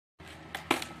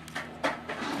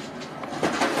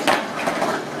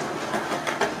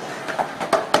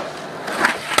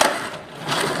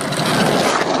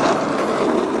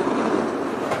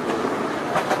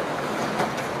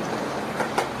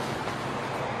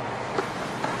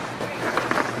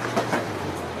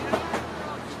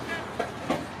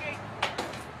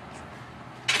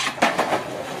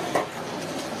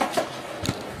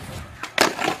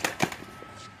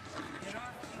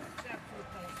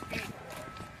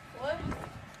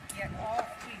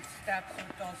steps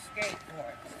with those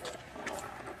skateboards.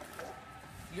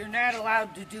 You're not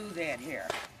allowed to do that here.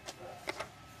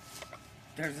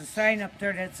 There's a sign up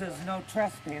there that says no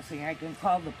trespassing. I can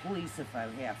call the police if I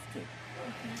have to.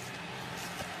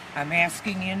 I'm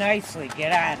asking you nicely,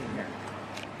 get out of here.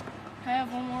 Can I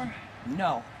have one more?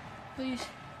 No. Please?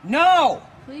 No!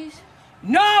 Please?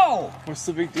 No! What's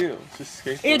the big deal? It's just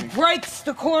skateboarding. It breaks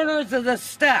the corners of the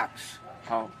steps.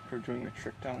 How? For doing the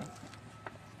trick down?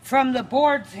 From the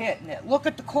boards hitting it. Look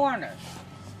at the corners.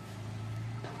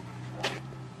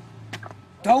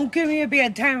 Don't give me a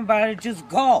bad time about it, just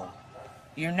go.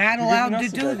 You're not allowed to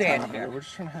do that here. We're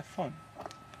just trying to have fun.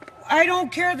 I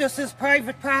don't care, this is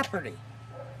private property.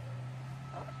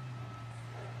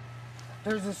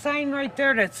 There's a sign right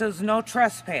there that says no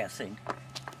trespassing.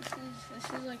 This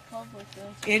is like public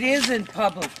though. It isn't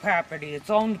public property, it's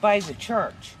owned by the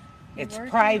church. It's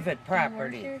private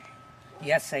property. Do you work here?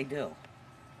 Yes, I do.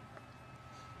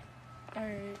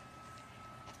 Alright.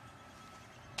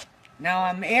 Now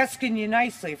I'm asking you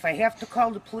nicely, if I have to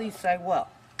call the police, I will.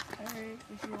 Alright,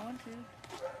 if you want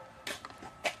to.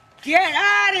 Get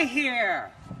out of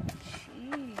here!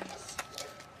 Jeez.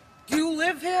 Do you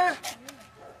live here?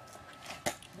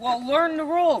 Well, learn the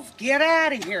rules. Get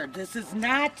out of here. This is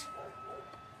not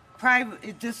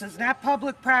private. This is not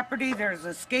public property. There's a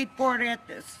skateboard at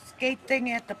the skate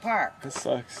thing at the park. This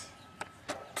sucks.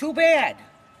 Too bad.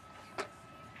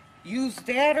 Use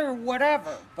that or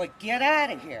whatever, but get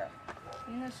out of here.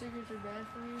 You know cigarettes are bad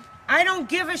for you? I don't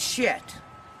give a shit.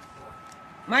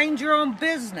 Mind your own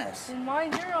business. Then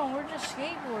mind your own. We're just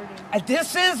skateboarding.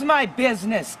 This is my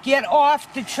business. Get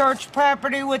off the church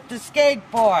property with the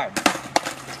skateboard.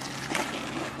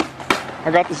 I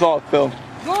got this all, Phil.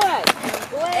 Good.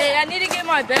 Hey, I need to get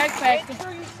my backpack. Make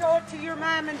sure you show it to your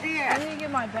mom and I dad. need to get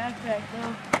my backpack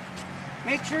though.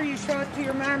 Make sure you show it to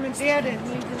your mom and dad and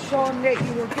you can show them that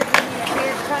you were giving me a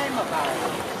bad time about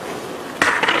it.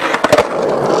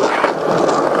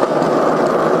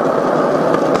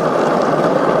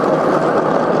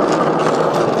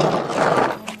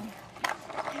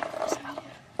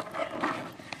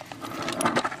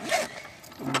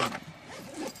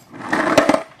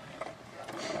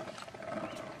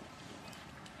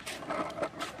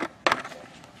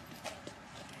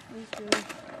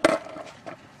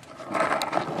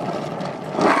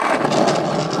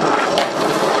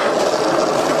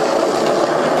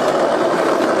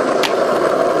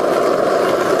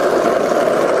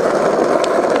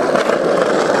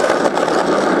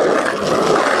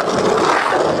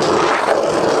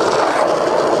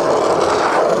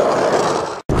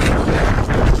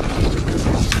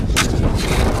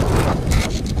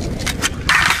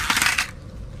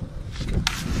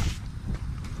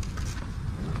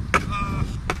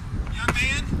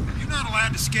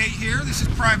 To skate here. This is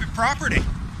private property.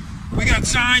 We got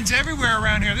signs everywhere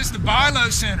around here. This is the Bilo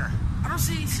Center. I don't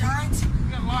see any signs.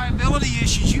 We got liability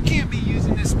issues. You can't be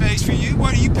using this space for you.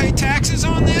 What, do you pay taxes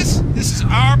on this? This is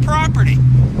our property.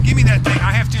 Give me that thing.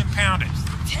 I have to impound it.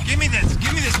 Give me this.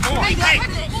 Give me this board. Hey,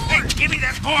 give me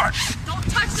that board. Don't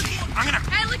touch the board. I'm gonna.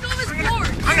 Hey, let go of his board.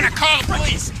 I'm gonna call the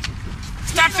police.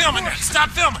 Stop filming that. Stop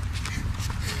filming.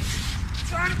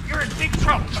 Son, you're in big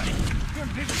trouble, buddy. You're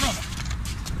in big trouble.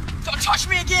 Don't touch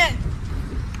me again!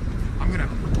 I'm gonna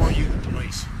report you to the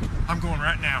police. I'm going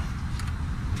right now.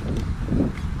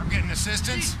 I'm getting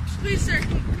assistance. Please, sir.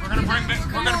 We're gonna bring back.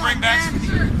 We're gonna bring back.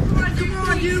 Come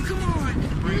on, dude. Come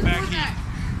on. Bring back heat.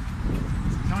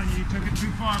 I'm telling you, you took it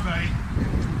too far, buddy.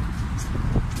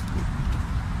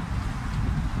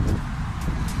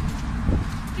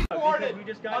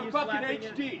 I'm fucking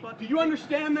HD. Do you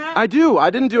understand that? I do. I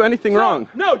didn't do anything wrong.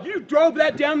 No, you drove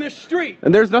that down this street.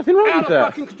 And there's nothing wrong Out with of that.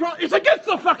 fucking control. It's against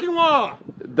the fucking law.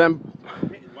 Then,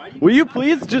 will you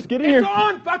please just get in here? It's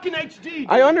on fucking HD. Dude.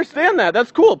 I understand that.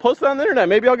 That's cool. Post it on the internet.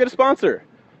 Maybe I'll get a sponsor.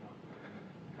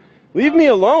 Leave me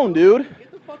alone, dude.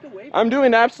 Get the fuck away from I'm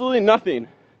doing absolutely nothing.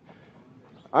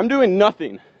 I'm doing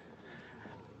nothing.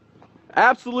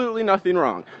 Absolutely nothing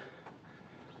wrong.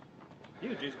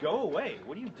 Dude, just go away.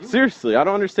 What are you doing? Seriously, I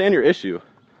don't understand your issue.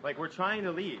 Like, we're trying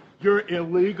to leave. You're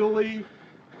illegally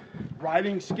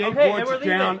riding Okay, skateboards we're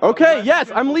down. leaving. Okay,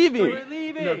 yes, I'm leaving. We're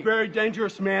leaving. In a very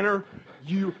dangerous manner.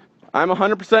 You. I'm 100%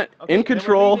 Okay, in then we're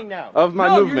control leaving now. of my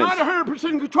No, movements. you're not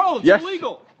 100% in control. It's Yes.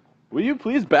 illegal. Will you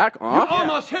please back You off?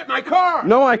 almost hit my car.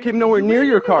 No, I came nowhere near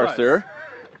your car, us. sir.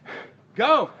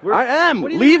 Go. I am.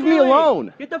 What are you Leave me doing?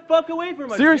 alone. Get the fuck away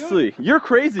from us, Seriously, you're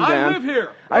crazy, I man. live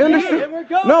here. I understand. then we're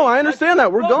going. No, I understand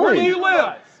that. We're Where do going. you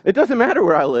live? It doesn't matter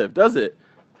where I live, does it?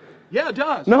 Yeah, it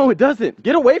does. No, it doesn't.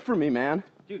 Get away from me, man.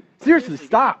 Dude, Seriously, get the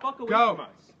stop. fuck away Go. from us.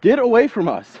 Get away from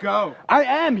us. Go. I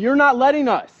am. You're not letting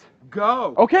us.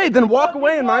 Go. Okay, then walk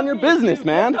away and mind your business,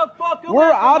 man. Get the fuck away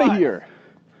We're from out of us. here.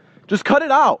 Just cut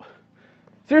it out.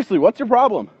 Seriously, what's your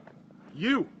problem?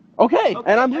 You. Okay,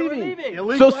 and I'm we're leaving.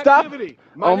 Illegal So stop. activity.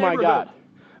 Oh my neighborhood. God.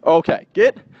 Okay,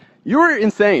 you're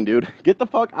insane, dude. Get the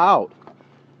fuck out.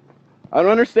 I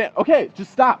don't understand. Okay,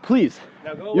 just stop, please.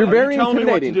 Now go You're away. very Telling me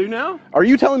what to intimidating. do now? Are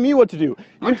you telling me what to do?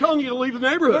 I'm telling you to leave the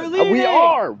neighborhood. We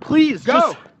are. Please, Go.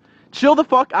 just chill the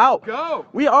fuck out. Go.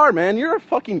 We are, man. You're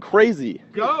fucking crazy.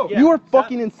 Go. Yeah. You are stop.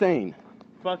 fucking insane.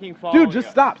 Fucking follow. Dude, just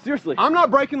stop. Seriously. I'm not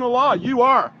breaking the law. You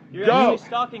are. You're Go. actually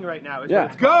stalking right now. Is Yeah.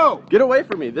 what it's Go. Get away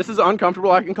from me. This is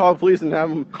uncomfortable. I can call the police and have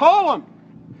them. Call him.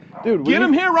 Dude, Get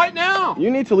him here right now.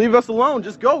 You need to leave us alone.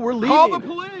 Just go. We're leaving. Call the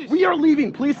police. We are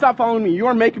leaving. Please stop following me. You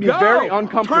are making me Go. very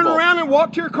uncomfortable. Turn around and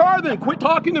walk to your car then. Quit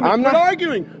talking to me. I'm Quit not-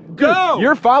 arguing. Dude, Go.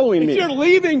 You're following If me. you're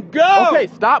leaving, go. Okay,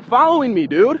 stop following me,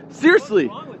 dude. Seriously.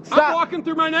 wrong with you? Stop. I'm walking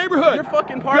through my neighborhood. You're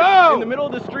fucking parked Go. in the middle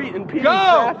of the street impeding Go.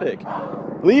 traffic.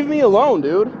 Leave me alone,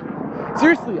 dude.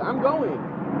 Seriously, I'm going.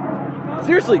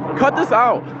 Seriously, cut this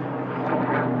out.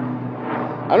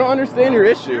 I don't understand your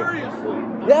issue. Seriously.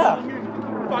 Yeah. Get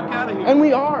the fuck out of here. And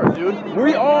we are, dude.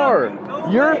 We are.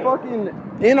 You're fucking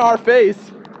in our face,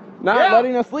 not Yeah.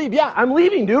 letting us leave. Yeah, I'm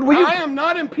leaving, dude. I am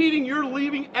not impeding your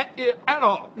leaving at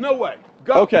all. No way.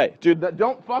 Go. Okay, dude,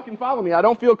 don't fucking follow me. I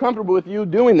don't feel comfortable with you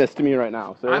doing this to me right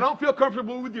now, sir. I don't feel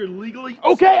comfortable with your legally.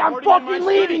 Okay, I'm supporting in my fucking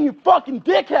leaving, street. you fucking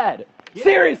dickhead. Get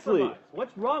Seriously. away from us.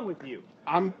 What's wrong with you?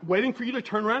 I'm waiting for you to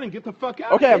turn around and get the fuck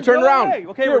out. Okay, I'm of here. turning Go around. away.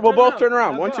 Okay, Here, we'll we'll turn both around. turn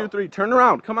around. Now 1, go. 2, 3. Turn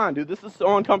around. Come on, dude. This is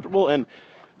so uncomfortable. And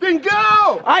Then go.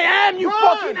 I am, you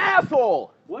Run. fucking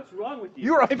asshole. What's wrong with you?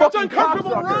 You're a If it's fucking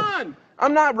uncomfortable, cocksucker. run.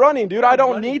 I'm not running, dude. I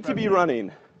don't running need to from be me.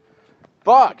 running.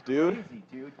 Fuck, dude. Easy,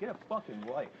 dude. Get a fucking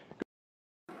life.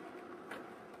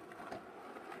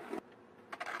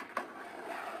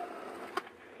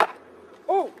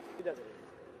 Oh! He does it.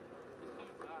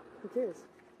 Who cares?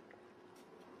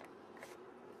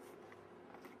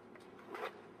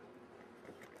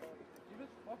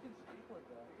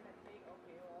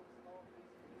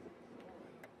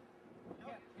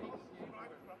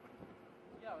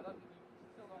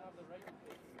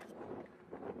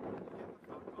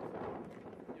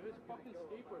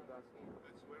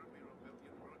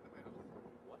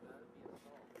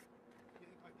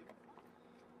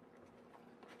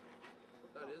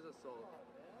 That is assault.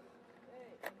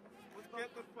 Get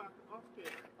the fuck off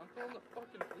here. I'm calling the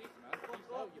fucking police, man.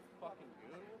 Peace out, you fucking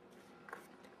goon.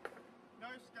 No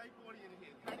skateboarding in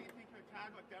here. How do you think her car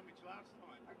got damaged last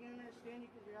time? I can understand you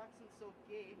because your accent's so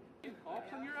gay. Cops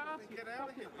on your ass? Get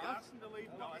out of here. We asked them to leave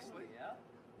nicely. Yeah.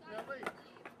 Now leave.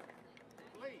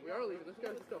 Leave. We are leaving. This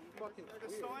guy's just a fucking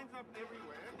The weird. signs up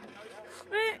everywhere. No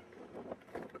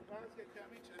skateboarding. The cars get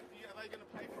damaged, and are they going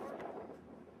to pay for it?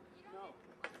 No.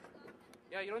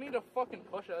 Yeah, you don't need to fucking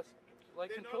push us. Like,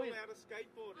 They're not control your allowed to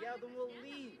skateboard. Yeah, then we'll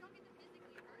leave.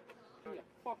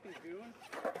 fucking goon.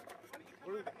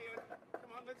 Come over here.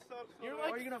 Come on, let's start. You're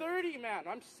sort like of- 30, man.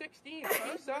 I'm 16. Let's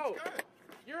Peace out. go.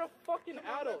 You're a fucking Come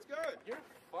on, adult. let's go. You're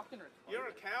fucking retarded. You're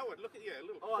a coward. Look at you, a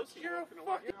little pussy. you're a walking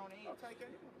away. fucking- I'll take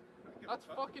it. That's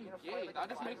fucking gay. That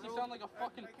just makes you sound like a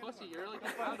fucking pussy. You're like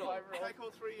an adult. Take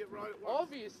all three of you right at once.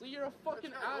 Obviously, you're a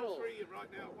fucking Let's go, all adult. three of you right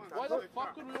now at once. Why the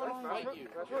fuck would we want to fight you?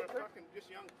 You're a fucking just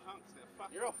young punks. They're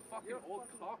fucking. You're a fucking old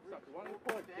cocksucker. Why don't you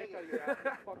pull a dick out of your ass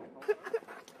and fucking home?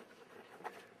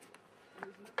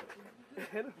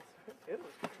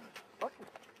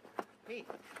 Hey.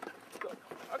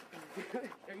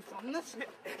 Are you filming this?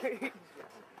 You get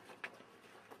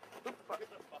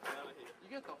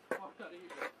the fuck out of here,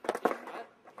 you fucking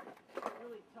nut.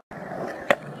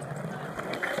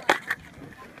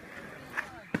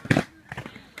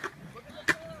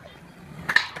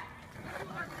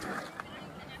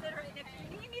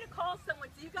 You need me to call someone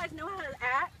so you guys know how to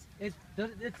act? It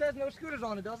says no scooters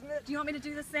on it, doesn't it? Do you want me to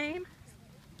do the same?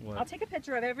 What? I'll take a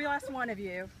picture of every last one of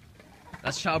you.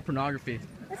 That's child pornography.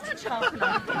 That's not child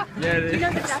pornography. Yeah, it Do you know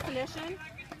is. the definition?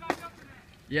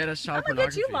 Yeah, that's child I'm gonna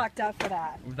get pornography. you locked up for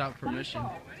that. Without permission.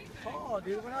 Oh,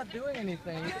 dude, we're not doing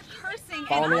anything. You're cursing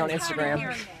Follow and me I'm on tired of Instagram.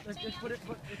 hearing it.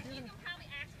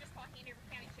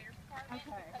 If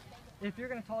if you're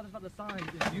gonna tell us about the signs,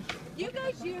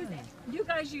 You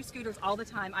guys use scooters all the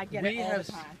time. I get it We all have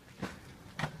the time.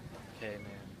 Okay, man.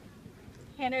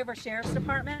 Hanover Sheriff's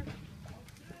Department.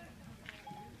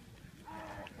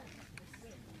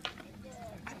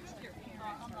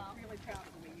 I'm really proud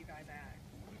of the way you guys act.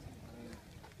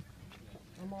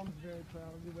 my mom's very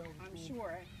proud of you. I'm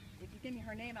sure. If you give me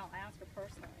her name, I'll ask her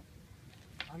personally.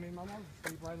 I mean, my mom's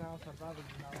asleep right now, so I'd rather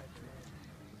not let you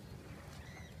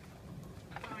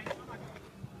know.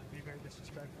 Be very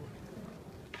disrespectful.